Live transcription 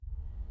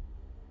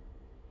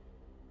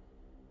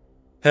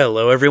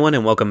Hello everyone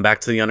and welcome back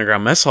to the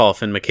Underground Mess Hall.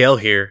 Finn McHale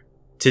here.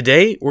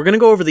 Today, we're going to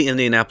go over the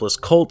Indianapolis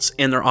Colts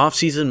and their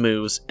offseason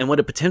moves and what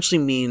it potentially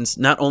means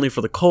not only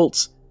for the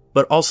Colts,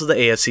 but also the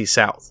AFC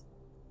South.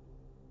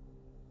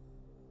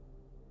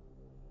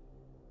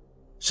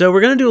 So we're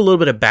going to do a little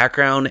bit of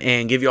background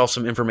and give you all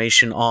some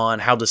information on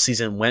how the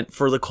season went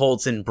for the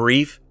Colts in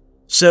brief.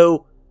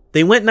 So,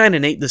 they went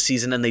 9-8 this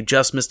season and they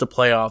just missed the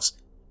playoffs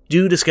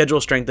due to schedule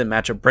strength and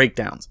matchup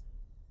breakdowns.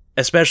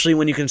 Especially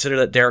when you consider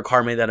that Derek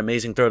Carr made that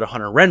amazing throw to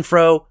Hunter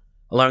Renfrow,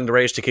 allowing the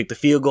Raiders to kick the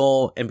field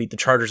goal and beat the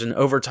Chargers in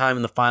overtime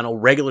in the final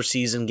regular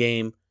season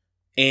game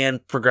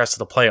and progress to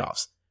the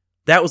playoffs.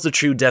 That was the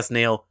true death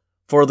nail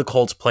for the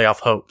Colts'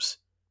 playoff hopes.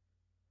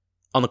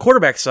 On the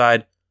quarterback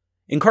side,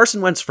 in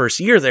Carson Wentz's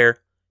first year there,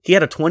 he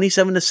had a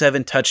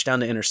 27-7 touchdown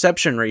to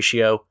interception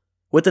ratio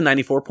with a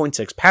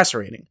 94.6 passer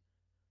rating.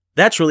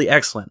 That's really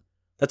excellent.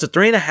 That's a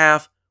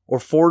 3.5 or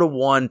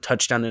 4-1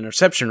 touchdown to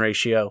interception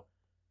ratio.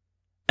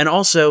 And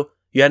also,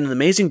 you had an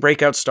amazing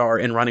breakout star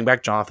in running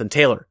back Jonathan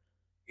Taylor.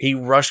 He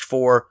rushed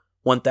for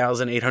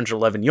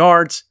 1,811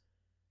 yards,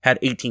 had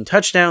 18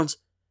 touchdowns,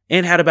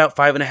 and had about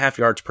 5.5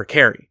 yards per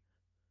carry.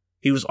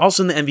 He was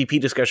also in the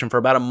MVP discussion for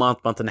about a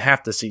month and a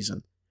half this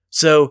season.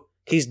 So,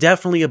 he's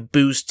definitely a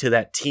boost to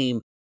that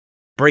team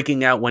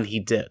breaking out when he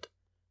did.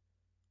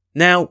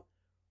 Now,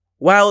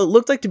 while it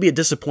looked like to be a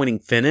disappointing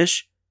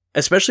finish,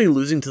 especially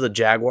losing to the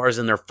Jaguars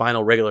in their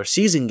final regular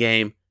season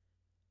game,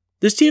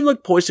 this team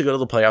looked poised to go to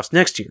the playoffs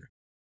next year,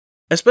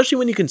 especially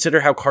when you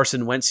consider how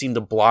Carson Wentz seemed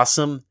to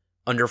blossom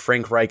under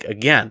Frank Reich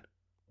again.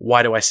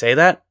 Why do I say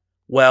that?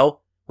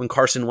 Well, when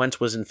Carson Wentz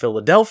was in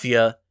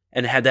Philadelphia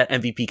and had that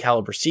MVP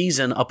caliber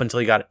season up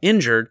until he got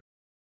injured,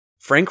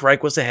 Frank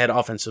Reich was the head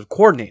offensive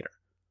coordinator.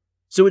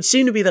 So it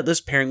seemed to be that this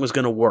pairing was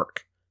going to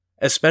work,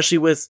 especially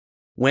with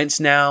Wentz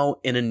now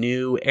in a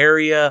new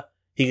area.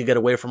 He could get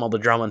away from all the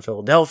drama in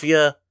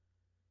Philadelphia,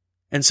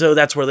 and so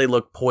that's where they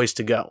looked poised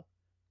to go.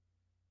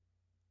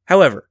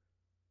 However,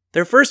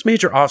 their first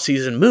major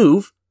offseason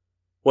move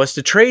was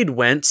to trade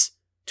Wentz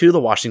to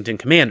the Washington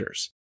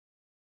Commanders.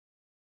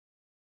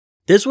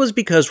 This was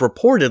because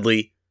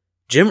reportedly,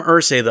 Jim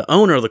Irsay, the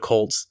owner of the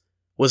Colts,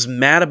 was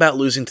mad about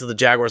losing to the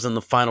Jaguars in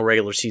the final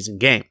regular season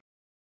game.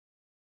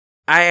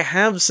 I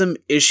have some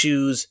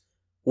issues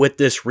with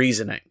this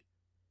reasoning.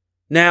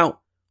 Now,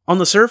 on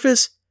the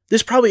surface,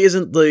 this probably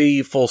isn't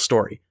the full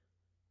story.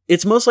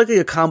 It's most likely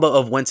a combo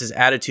of Wentz's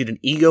attitude and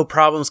ego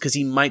problems because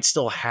he might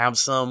still have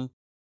some.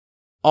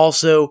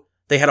 Also,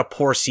 they had a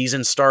poor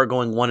season start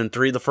going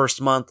 1-3 the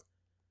first month.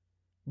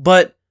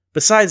 But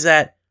besides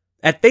that,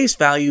 at face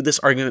value, this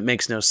argument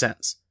makes no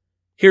sense.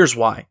 Here's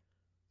why.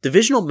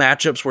 Divisional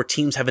matchups where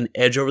teams have an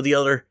edge over the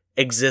other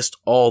exist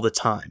all the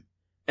time.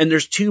 And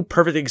there's two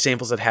perfect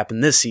examples that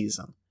happened this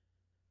season.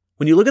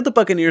 When you look at the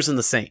Buccaneers and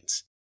the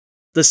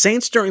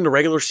Saints during the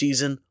regular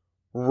season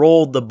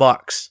rolled the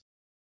Bucs.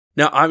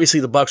 Now,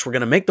 obviously the Bucs were going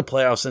to make the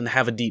playoffs and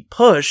have a deep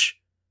push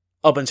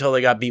up until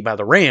they got beat by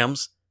the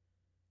Rams.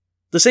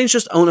 The Saints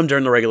just own them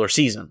during the regular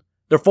season.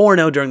 They're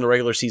 4-0 during the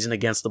regular season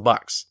against the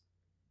Bucs.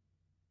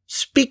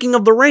 Speaking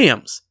of the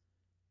Rams,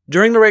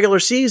 during the regular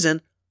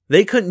season,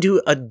 they couldn't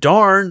do a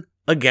darn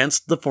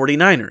against the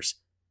 49ers.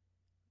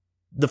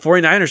 The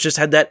 49ers just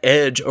had that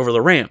edge over the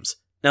Rams.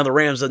 Now, the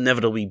Rams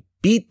inevitably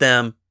beat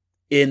them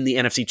in the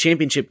NFC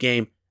Championship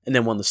game and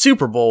then won the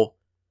Super Bowl,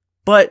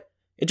 but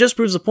it just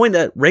proves the point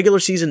that regular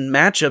season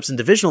matchups and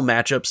divisional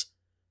matchups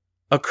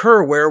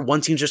occur where one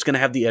team's just going to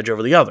have the edge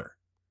over the other.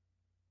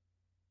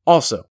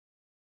 Also,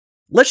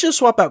 let's just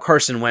swap out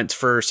Carson Wentz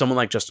for someone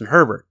like Justin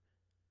Herbert.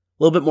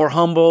 A little bit more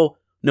humble,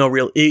 no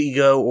real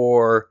ego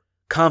or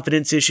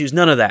confidence issues,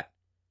 none of that.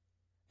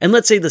 And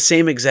let's say the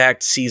same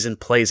exact season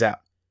plays out.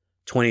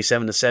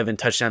 27-7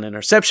 touchdown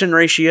interception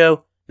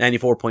ratio,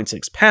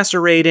 94.6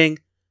 passer rating.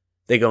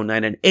 They go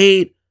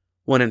 9-8,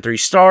 1-3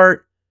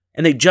 start,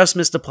 and they just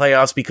missed the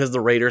playoffs because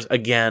the Raiders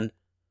again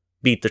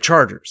beat the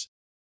Chargers.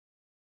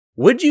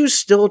 Would you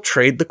still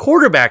trade the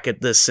quarterback at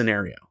this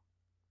scenario?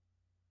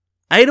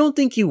 I don't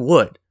think you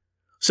would.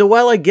 So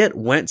while I get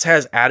Wentz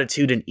has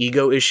attitude and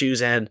ego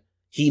issues and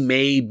he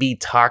may be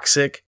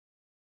toxic,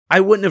 I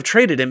wouldn't have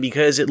traded him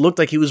because it looked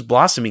like he was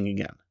blossoming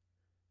again.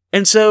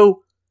 And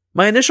so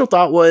my initial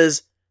thought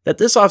was that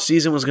this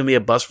offseason was going to be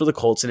a bust for the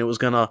Colts and it was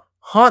going to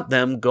haunt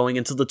them going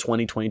into the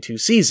 2022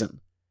 season.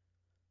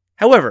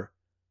 However,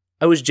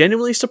 I was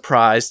genuinely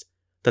surprised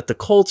that the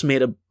Colts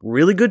made a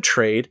really good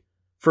trade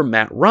for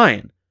Matt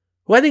Ryan,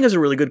 who I think is a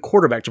really good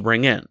quarterback to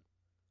bring in.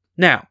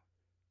 Now,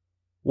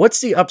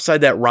 what's the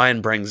upside that Ryan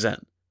brings in?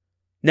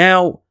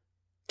 Now,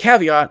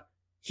 caveat,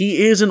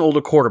 he is an older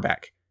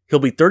quarterback. He'll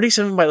be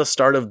 37 by the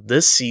start of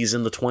this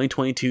season, the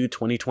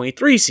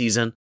 2022-2023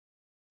 season.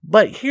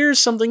 But here's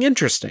something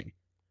interesting.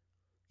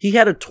 He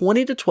had a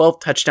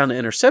 20-12 touchdown to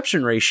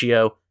interception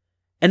ratio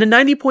and a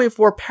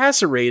 90.4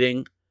 passer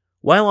rating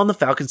while on the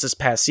Falcons this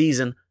past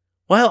season,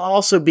 while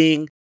also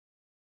being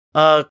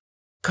a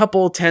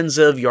couple tens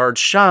of yards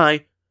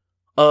shy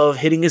of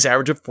hitting his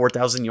average of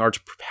 4,000 yards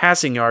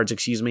passing yards,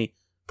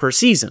 per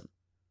season.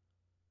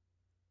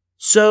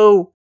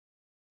 So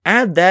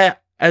add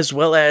that as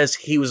well as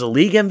he was a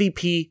league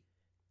MVP,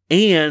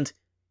 and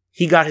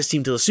he got his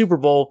team to the Super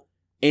Bowl,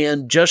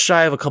 and just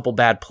shy of a couple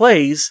bad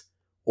plays,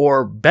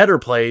 or better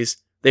plays,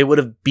 they would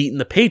have beaten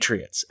the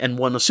Patriots and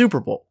won the Super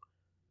Bowl.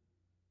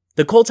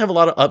 The Colts have a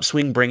lot of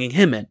upswing bringing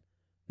him in.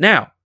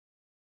 Now,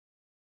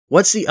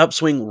 what's the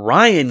upswing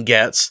Ryan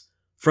gets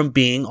from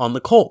being on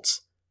the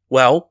Colts?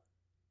 Well,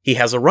 he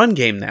has a run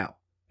game now,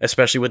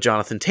 especially with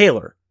Jonathan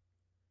Taylor.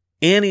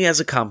 And he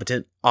has a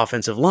competent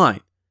offensive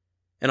line.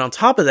 And on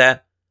top of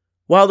that,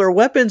 while their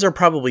weapons are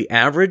probably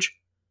average,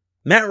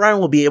 Matt Ryan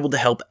will be able to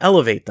help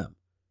elevate them.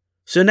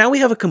 So now we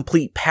have a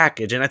complete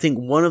package, and I think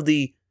one of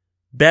the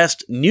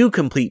best new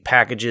complete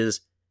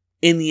packages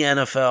in the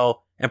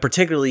NFL, and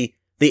particularly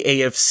the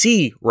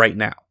AFC right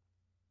now.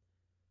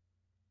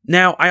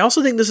 Now, I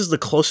also think this is the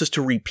closest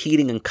to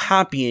repeating and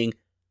copying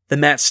the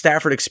Matt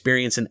Stafford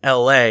experience in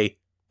LA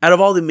out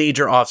of all the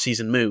major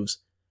offseason moves,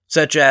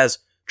 such as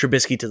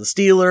Trubisky to the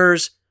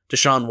Steelers,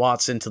 Deshaun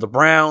Watson to the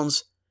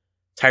Browns,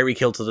 Tyreek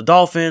Hill to the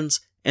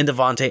Dolphins, and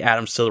Devontae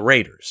Adams to the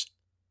Raiders.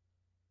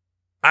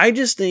 I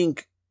just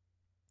think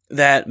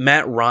that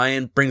Matt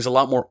Ryan brings a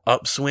lot more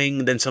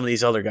upswing than some of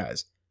these other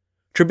guys.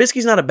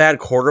 Trubisky's not a bad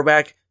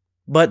quarterback,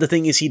 but the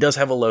thing is he does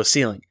have a low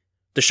ceiling.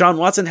 Deshaun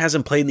Watson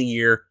hasn't played in the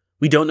year.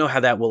 We don't know how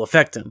that will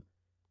affect him.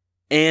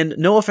 And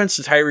no offense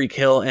to Tyreek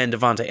Hill and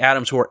Devontae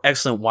Adams, who are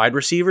excellent wide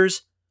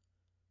receivers,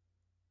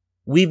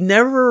 we've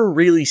never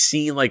really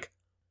seen like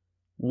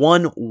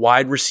one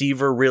wide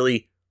receiver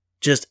really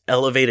just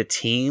elevate a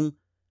team.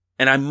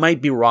 And I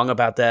might be wrong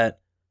about that,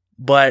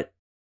 but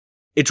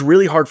it's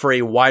really hard for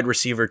a wide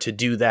receiver to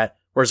do that,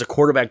 whereas a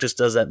quarterback just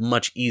does that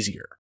much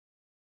easier.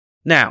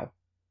 Now,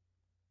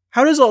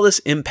 how does all this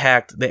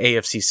impact the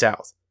AFC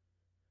South?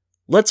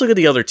 Let's look at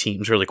the other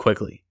teams really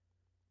quickly.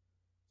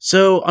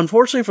 So,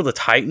 unfortunately for the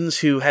Titans,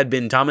 who had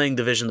been dominating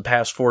division the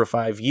past 4 to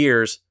 5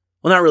 years,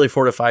 well, not really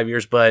 4 to 5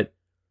 years, but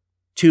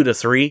 2 to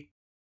 3,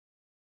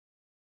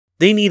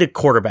 they need a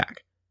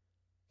quarterback.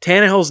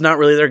 Tannehill's not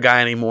really their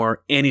guy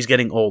anymore, and he's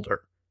getting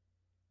older.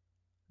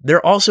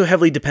 They're also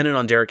heavily dependent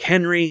on Derrick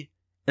Henry,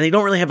 and they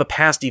don't really have a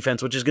pass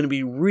defense, which is going to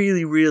be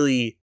really,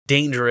 really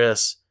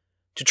dangerous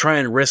to try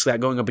and risk that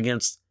going up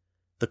against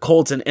the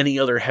Colts and any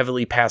other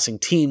heavily passing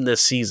team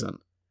this season.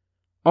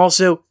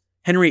 Also,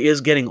 Henry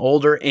is getting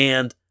older,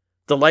 and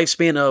the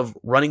lifespan of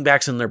running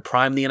backs in their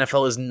prime in the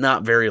NFL is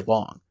not very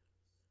long.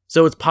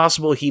 So it's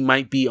possible he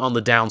might be on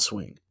the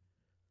downswing.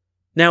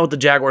 Now with the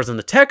Jaguars and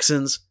the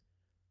Texans,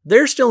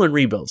 they're still in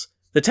rebuilds.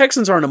 The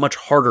Texans are in a much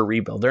harder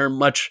rebuild. They're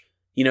much,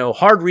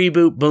 hard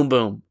reboot, boom,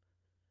 boom.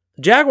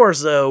 The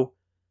Jaguars, though,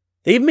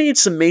 they've made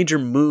some major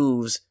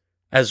moves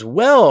as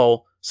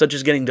well, such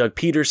as getting Doug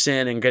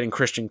Peterson and getting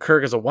Christian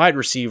Kirk as a wide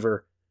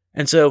receiver.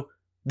 And so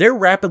they're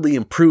rapidly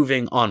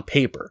improving on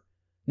paper.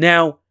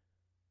 Now,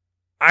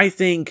 I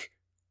think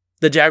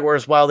the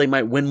Jaguars, while they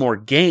might win more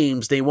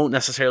games, they won't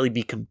necessarily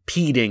be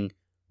competing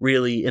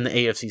really in the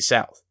AFC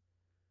South.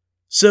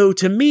 So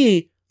to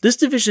me, this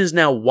division is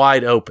now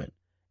wide open,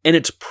 and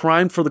it's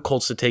primed for the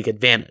Colts to take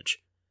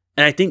advantage.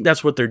 And I think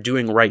that's what they're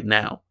doing right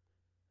now.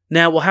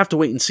 Now, we'll have to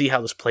wait and see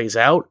how this plays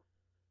out,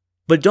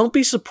 but don't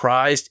be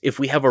surprised if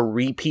we have a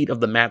repeat of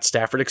the Matt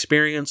Stafford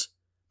experience,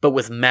 but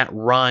with Matt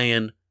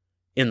Ryan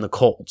in the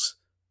Colts.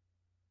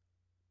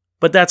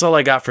 But that's all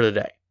I got for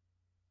today.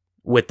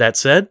 With that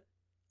said,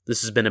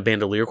 this has been a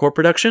Bandolier Corp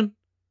production.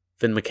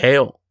 Finn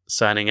McHale,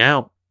 signing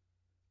out.